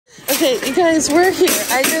Okay, you guys, we're here.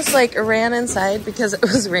 I just like ran inside because it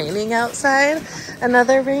was raining outside.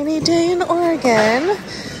 Another rainy day in Oregon.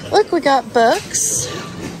 Look, we got books.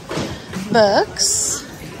 Books.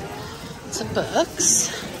 It's a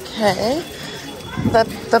books. Okay.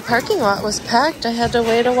 The parking lot was packed. I had to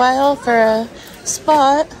wait a while for a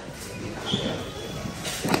spot.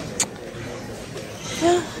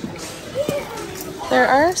 Yeah. There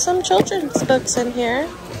are some children's books in here.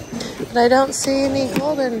 But I don't see any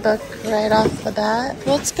golden book right off the bat.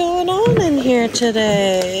 What's going on in here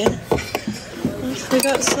today? We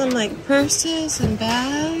got some like purses and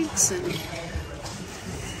bags and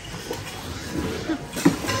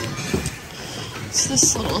what's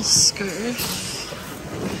this little skirt?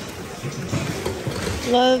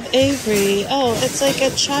 Love Avery. Oh, it's like a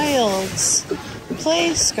child's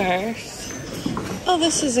play scarf. Oh,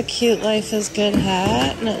 this is a cute Life is Good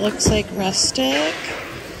hat and it looks like rustic.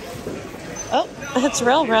 Oh, it's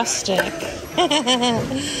real rustic.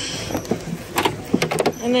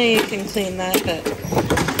 I know you can clean that, but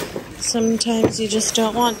sometimes you just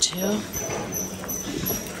don't want to.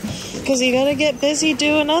 Because you gotta get busy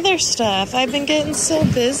doing other stuff. I've been getting so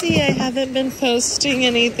busy, I haven't been posting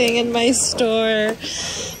anything in my store.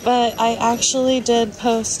 But I actually did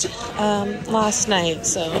post last night,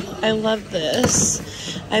 so I love this.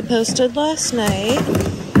 I posted last night.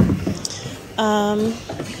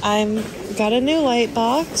 I got a new light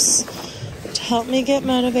box to help me get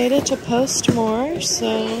motivated to post more,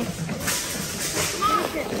 so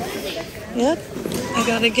yep, I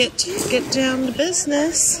gotta get down to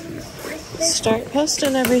business, start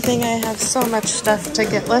posting everything. I have so much stuff to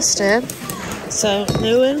get listed, so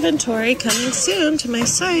new inventory coming soon to my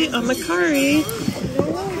site on Mercari.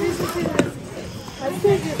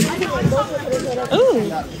 Ooh,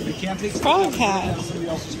 frog hat.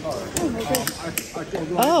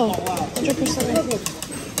 Oh,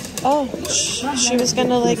 100%. Oh, she was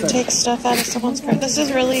gonna like take stuff out of someone's cart. This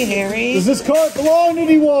is really hairy. Does this cart belong to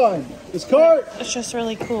anyone? This cart? It's just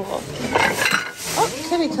really cool. Oh,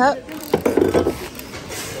 kitty cup.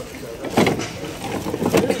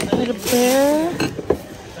 Got a bear.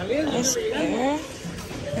 Nice bear.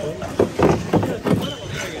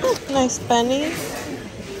 Oh, nice bunny.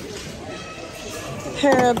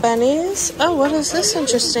 Pair of bunnies. Oh, what is this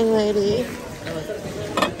interesting lady?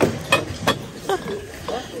 Huh.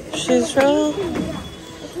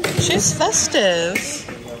 She's festive.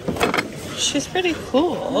 She's pretty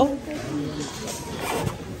cool.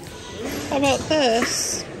 How about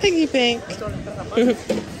this? Piggy bank.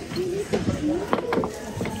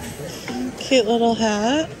 Cute little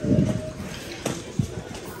hat.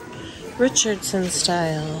 Richardson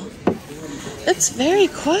style. It's very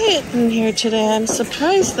quiet in here today. I'm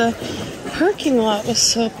surprised the parking lot was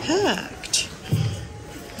so packed.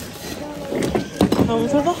 Home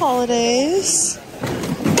for the holidays.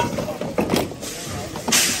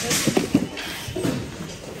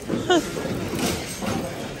 Huh.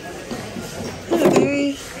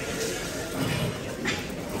 Yeah,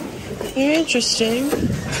 very interesting.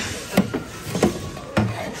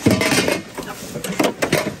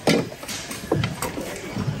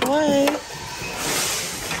 Why?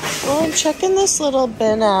 Well, I'm checking this little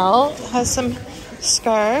bin out. It has some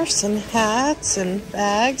scarves and hats and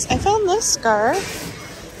bags. I found this scarf.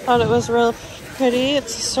 Thought it was real pretty.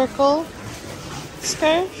 It's a circle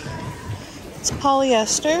scarf. It's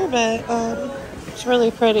polyester, but it's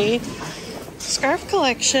really pretty. Scarf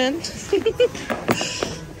collection.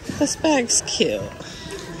 This bag's cute.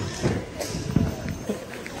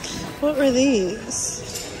 What were these?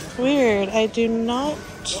 Weird. I do not...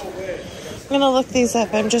 I'm gonna look these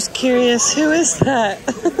up. I'm just curious. Who is that?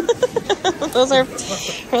 Those are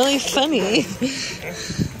really funny.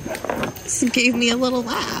 This gave me a little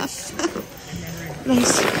laugh.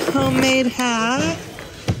 Nice homemade hat.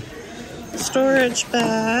 Storage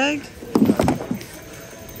bag.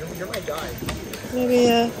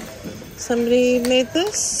 Maybe somebody made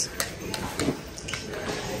this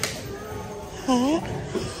hat.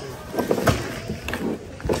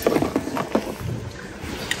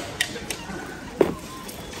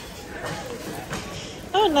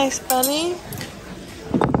 Oh, nice bunny.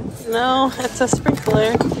 No, it's a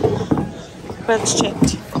sprinkler, but it's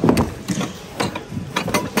chipped.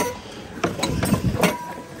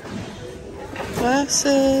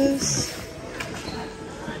 Glasses.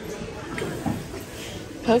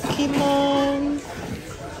 Pokemon.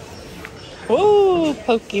 Whoa,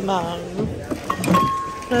 Pokemon.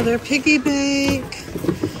 Another piggy bank.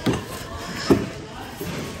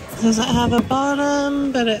 Doesn't have a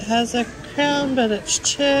bottom, but it has a crown, but it's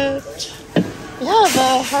chipped. Yeah,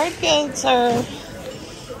 the hard goods are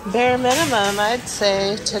bare minimum, I'd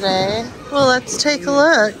say, today. Well, let's take a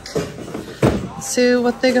look. See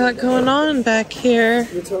what they got going on back here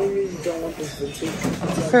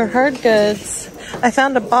for hard goods. I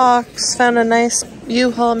found a box, found a nice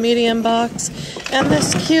U-Haul medium box, and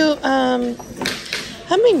this cute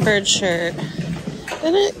hummingbird shirt.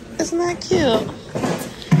 Isn't that cute?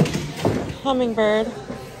 Hummingbird.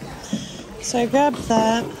 So I grabbed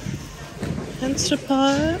that.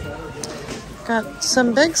 Instapot. Got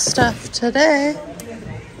some big stuff today.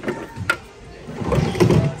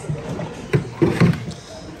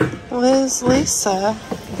 Lisa.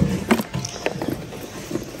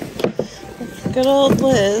 Good old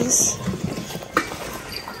Liz.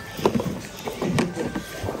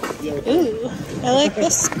 Ooh, I like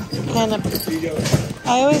this kind of.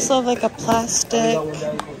 I always love like a plastic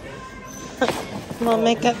little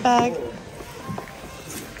makeup bag.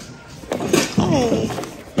 Hey,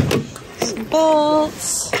 some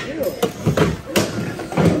bolts.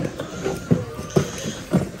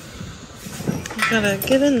 Gotta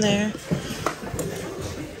get in there.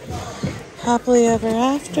 Happily ever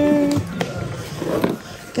after.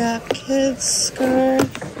 Got kids scarf.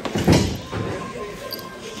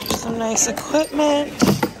 Some nice equipment.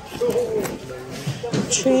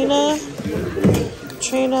 Trina,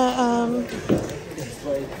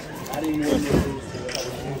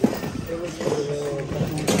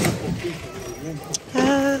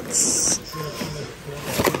 hats.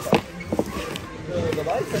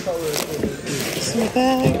 Some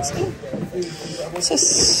bags. Oh, it's a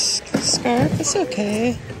scarf. It's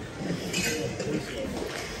okay.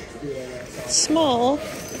 Small.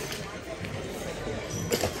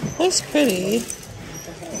 Looks pretty.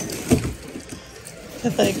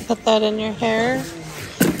 Could like put that in your hair.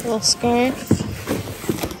 Little scarf.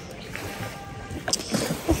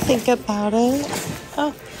 I'll think about it.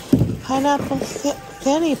 Oh, pineapple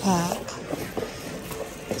fanny pack.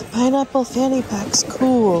 The pineapple fanny pack's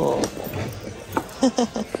cool.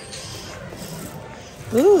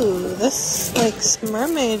 Ooh, this like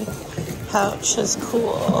mermaid pouch is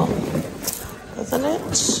cool, isn't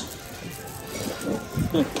it?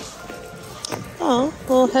 Oh,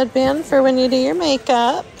 little headband for when you do your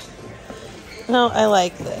makeup. No, I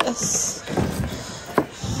like this.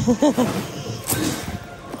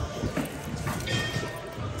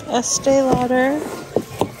 Estee Lauder.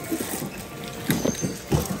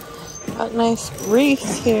 Got a nice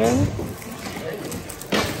wreath here.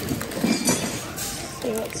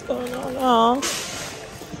 See what's going on. Oh,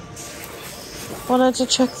 wanted to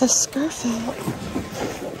check this scarf out.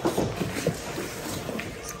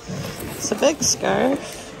 It's a big scarf.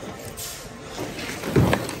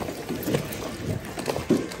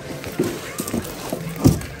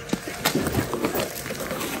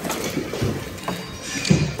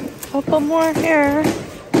 Couple more here.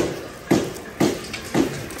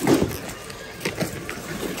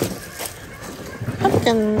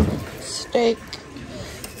 Pumpkin steak.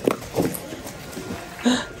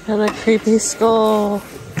 And a creepy skull.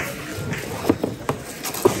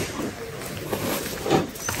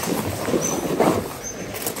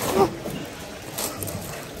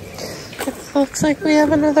 It looks like we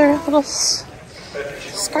have another little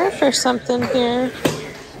scarf or something here.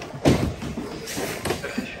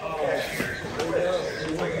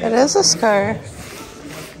 It is a scarf.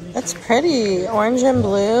 It's pretty. Orange and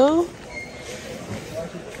blue.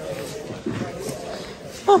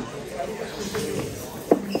 Oh.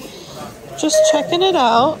 Just checking it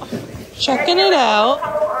out. Checking it out.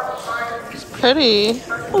 It's pretty.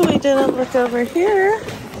 Oh, we didn't look over here.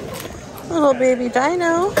 Little baby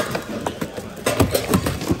dino.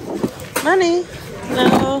 Money.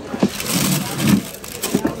 No.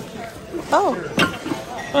 Oh.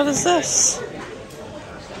 What is this?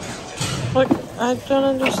 Look, I don't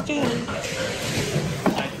understand.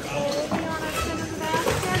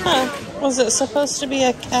 Huh. Was it supposed to be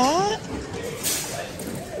a cat?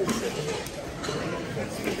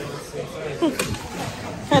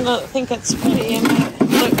 I don't think it's pretty. I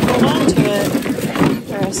might hold on to it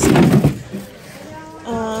for a second.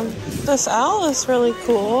 This owl is really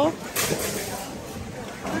cool.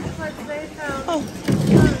 Oh,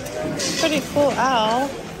 pretty cool owl.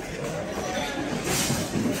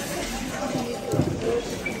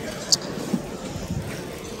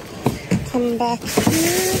 Come back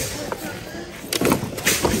here.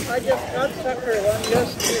 I just got sucker one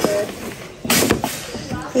yesterday.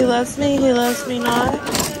 He loves me not.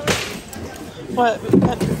 What?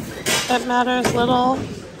 It matters little.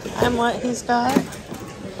 I'm what he's got.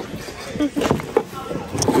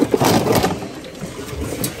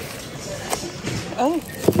 Oh,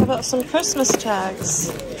 how about some Christmas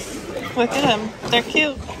tags? Look at them. They're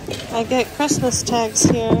cute. I get Christmas tags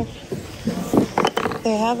here.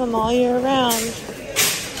 They have them all year round.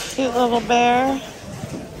 Cute little bear.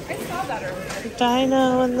 I saw that earlier.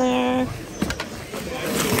 Dino in there.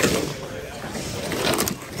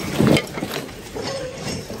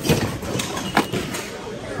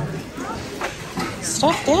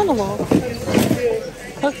 Stuffed animal.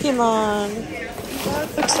 Pokemon.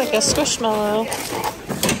 Looks like a Squishmallow.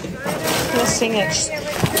 Missing its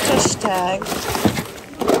fish tag.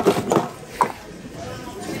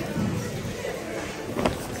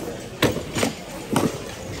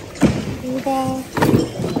 Diva.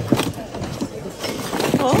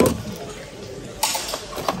 Oh.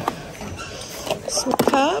 Some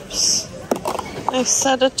cups. Nice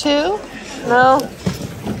set of two. No.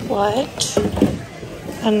 What?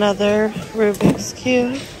 Another Rubik's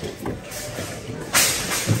Cube.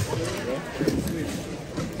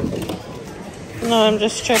 No, I'm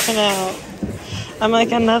just tripping out. I'm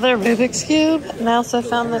like, another Rubik's Cube? And I also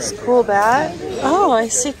found this cool bat. Oh, I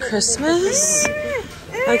see Christmas.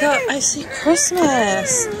 I see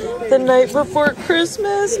Christmas. The night before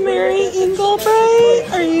Christmas, Mary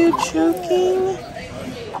Inglebright. Are you joking?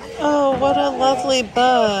 Oh, what a lovely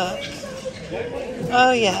book.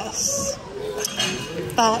 Oh, yes.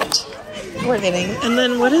 That we're getting. And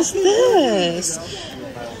then what is this?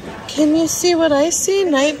 Can you see what I see?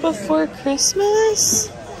 Night before Christmas?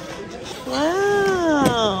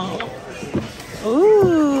 Wow.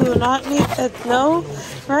 Ooh, not neat. No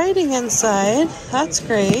writing inside. That's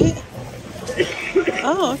great.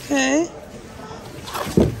 Oh, okay.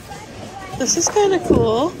 This is kind of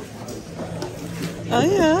cool. Oh,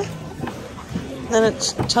 yeah. Then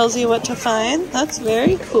it tells you what to find. That's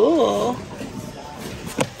very cool.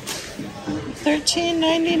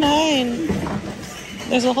 $13.99.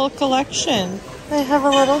 There's a whole collection. They have a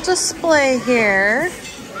little display here.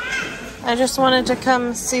 I just wanted to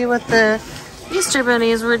come see what the Easter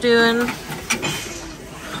bunnies were doing.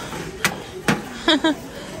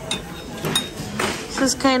 This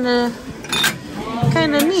is kind of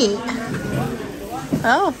neat.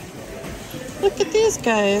 Oh, look at these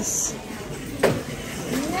guys.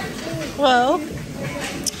 Well,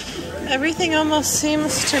 everything almost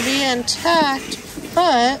seems to be intact,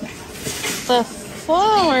 but the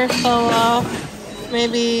flower fell off.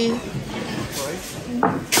 Maybe,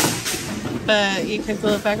 but you can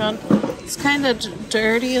glue it back on. It's kind of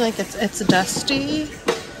dirty, like it's dusty,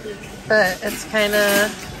 but it's kind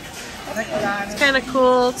of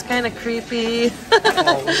cool. It's kind of creepy.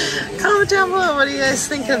 Comment down below, what do you guys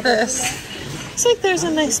think of this? Looks like there's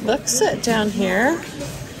a nice book set down here.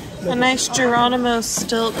 A nice Geronimo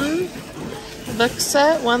Stilton book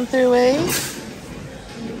set, 1 through 8.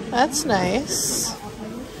 That's nice.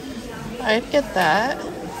 I'd get that.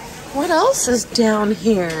 What else is down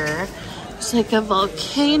here? It's like a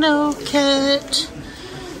volcano kit.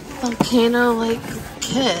 Volcano-like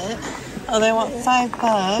kit. Oh, they want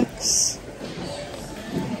 $5.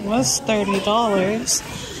 It was $30.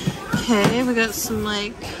 Okay, we got some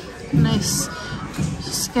like nice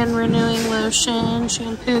skin renewing lotion,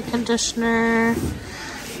 shampoo, conditioner.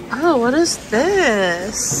 Oh, what is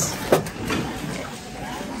this?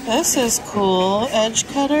 This is cool. Edge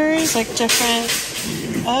cutters, like different.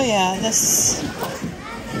 Oh yeah, this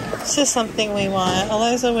is something we want.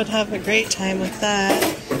 Eliza would have a great time with that.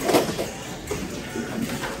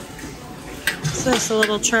 Is this a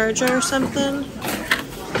little charger or something?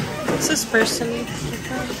 What's this person?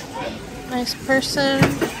 Nice person.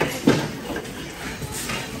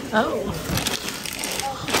 Oh.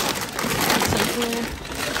 What's in here?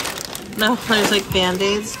 No, there's like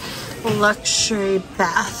Band-Aids. Luxury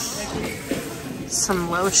bath. Some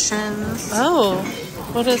lotions. Oh,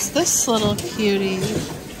 what is this little cutie?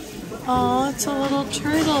 Oh, it's a little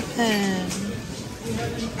turtle pin.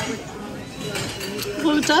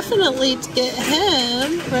 We'll definitely get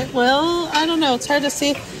him. But, well, I don't know. It's hard to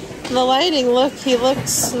see the lighting. Look, he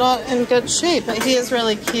looks not in good shape, but he is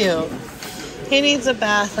really cute. He needs a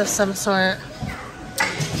bath of some sort.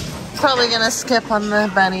 Probably gonna skip on the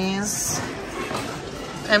bunnies.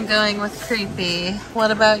 I'm going with creepy. What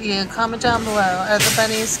about you? Comment down below. Are the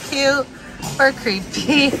bunnies cute or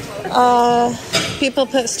creepy? People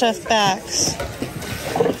put stuff back.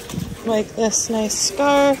 Like this nice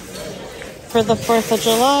scarf for the 4th of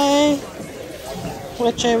July,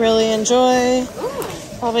 which I really enjoy.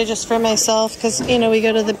 Probably just for myself, because, you know, we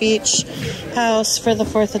go to the beach house for the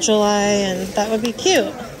 4th of July, and that would be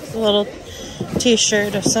cute. A little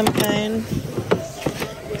t-shirt of some kind.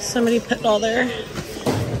 Somebody put all their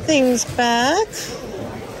things back.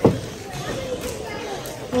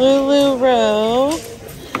 Lulu Row,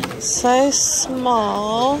 size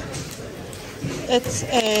small. It's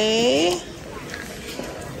a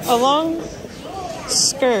long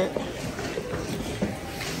skirt.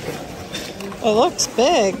 It looks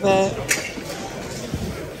big, but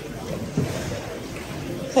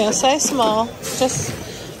okay, size small.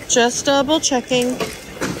 Just double checking.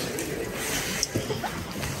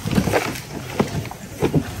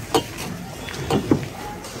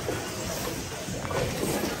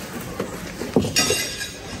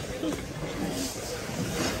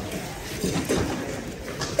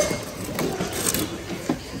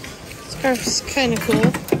 Scarf's kind of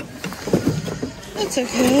cool. That's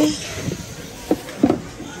okay.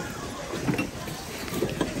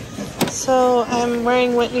 So I'm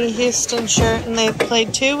wearing Whitney Houston shirt, and they've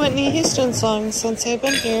played 2 Whitney Houston songs since I've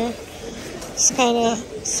been here. It's kind of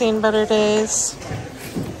seen better days.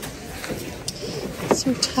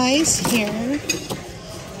 Some ties here.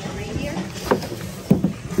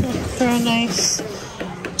 Throw a nice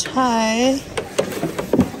tie.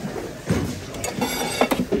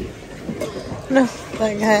 No,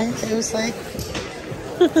 that guy. It was like,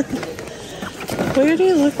 where do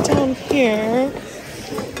you look down here?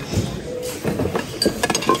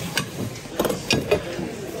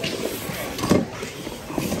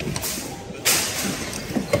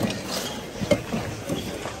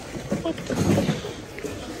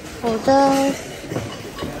 Hold on.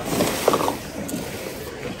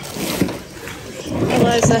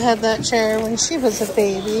 Eliza had that chair when she was a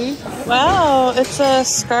baby. Wow, it's a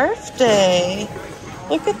scarf day.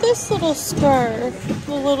 Look at this little scarf.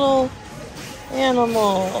 The little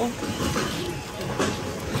animal.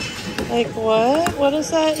 Like what? What is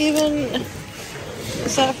that even?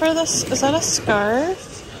 Is that for this? Is that a scarf?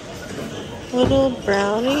 Little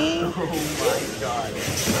brownie? Oh my god.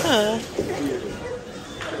 Huh.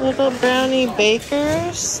 Little brownie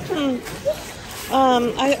bakers?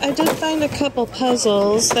 I did find a couple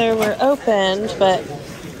puzzles. They were opened, but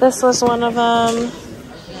this was one of them.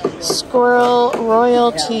 Squirrel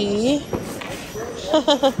Royalty.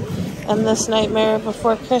 And this Nightmare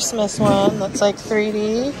Before Christmas one that's like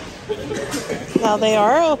 3D. Now they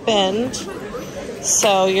are opened,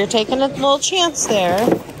 so you're taking a little chance there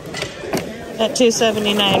at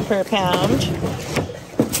 $2.79 per pound.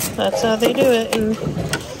 That's how they do it in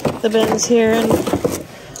the bins here in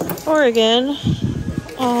Oregon.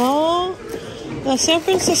 Oh, the San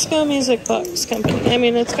Francisco Music Box Company. I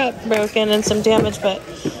mean, it's got broken and some damage, but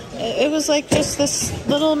it was like just this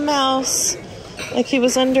little mouse, like he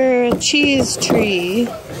was under a cheese tree,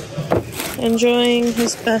 enjoying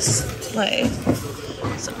his best life.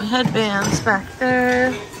 Some headbands back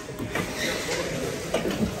there.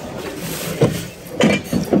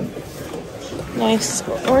 Nice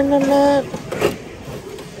ornament.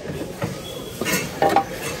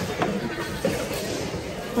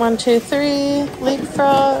 One, two, three.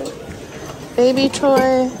 Leapfrog. Baby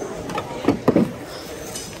toy.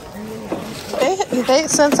 They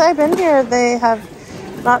since I've been here, they have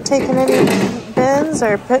not taken any bins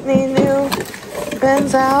or put any new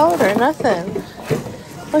bins out or nothing.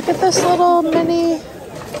 Look at this little mini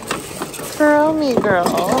Kuromi girl.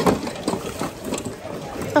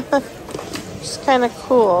 Just kind of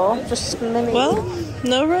cool. Just mini. Well,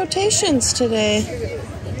 no rotations today.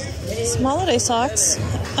 Some holiday socks.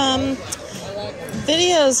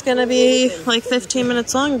 Video is gonna be like 15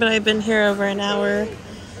 minutes long, but I've been here over an hour.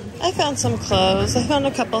 I found some clothes. I found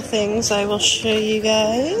a couple things I will show you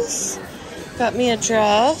guys. Got me a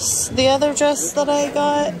dress. The other dress that I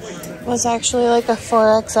got was actually like a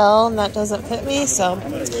 4XL, and that doesn't fit me, so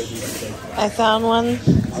I found one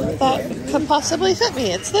that could possibly fit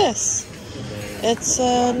me. It's this. It's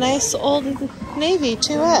a nice old navy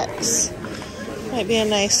 2X. Might be a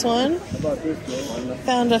nice one.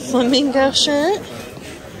 Found a flamingo shirt.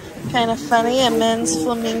 Kind of funny, a men's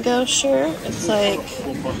flamingo shirt. It's like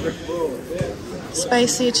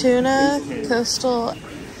spicy tuna, Coastal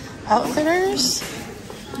Outfitters.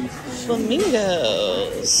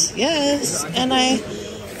 Flamingos. Yes. And I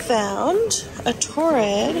found a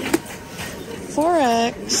Torrid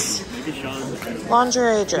 4X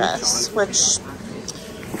lingerie dress, which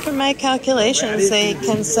for my calculations, they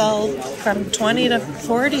can sell from $20 to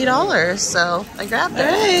 $40, so I grabbed it.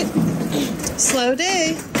 Right. Slow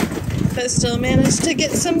day, but still managed to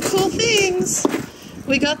get some cool things.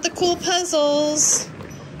 We got the cool puzzles,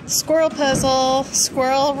 squirrel puzzle,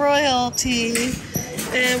 Squirrel Royalty,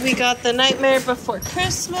 and we got the Nightmare Before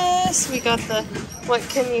Christmas. We got the What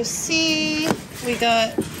Can You See? We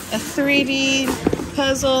got a 3D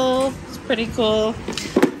puzzle. It's pretty cool.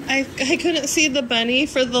 I couldn't see the bunny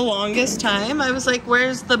for the longest time. I was like,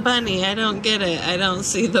 where's the bunny? I don't get it. I don't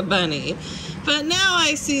see the bunny. But now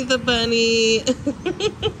I see the bunny.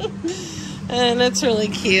 And it's really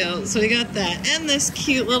cute. So we got that. And this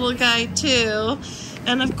cute little guy too.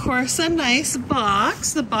 And of course a nice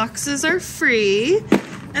box. The boxes are free.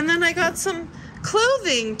 And then I got some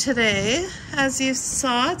clothing today. As you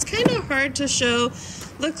saw, it's kind of hard to show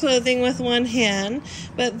the clothing with one hand.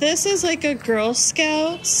 But this is like a Girl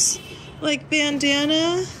Scouts like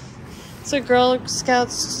bandana. It's a Girl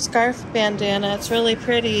Scouts scarf bandana. It's really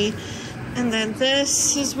pretty. And then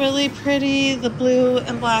this is really pretty, the blue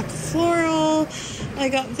and black floral. I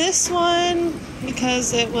got this one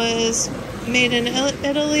because it was made in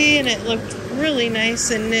Italy and it looked really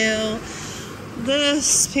nice and new.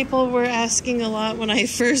 This, people were asking a lot when I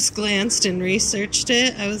first glanced and researched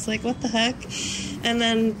it. I was like, what the heck? And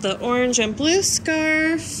then the orange and blue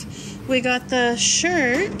scarf. We got the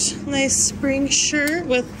shirt, nice spring shirt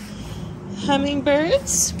with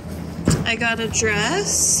hummingbirds. I got a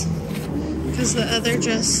dress because the other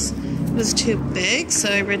dress was too big, so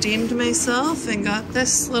I redeemed myself and got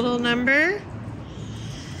this little number.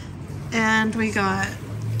 And we got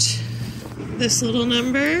this little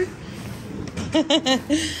number.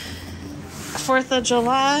 4th of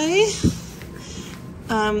July.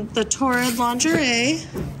 The Torrid lingerie.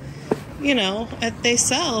 You know, they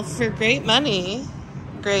sell for great money.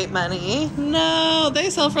 Great money. No,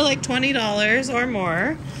 they sell for like $20 or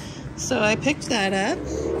more. So I picked that up.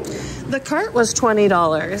 The cart was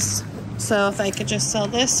 $20. So if I could just sell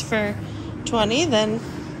this for $20, then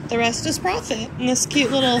the rest is profit. And this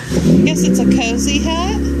cute little, I guess it's a cozy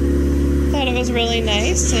hat. Thought it was really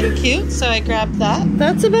nice and cute, so I grabbed that.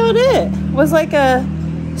 That's about it. It was like a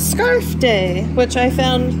scarf day, which I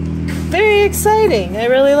found very exciting. I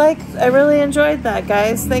really enjoyed that,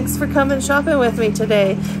 guys. Thanks for coming shopping with me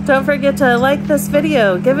today. Don't forget to like this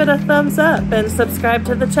video, give it a thumbs up, and subscribe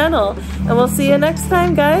to the channel. And we'll see you next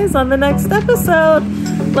time, guys, on the next episode.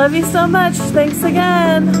 Love you so much. Thanks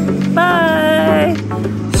again.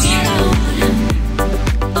 Bye.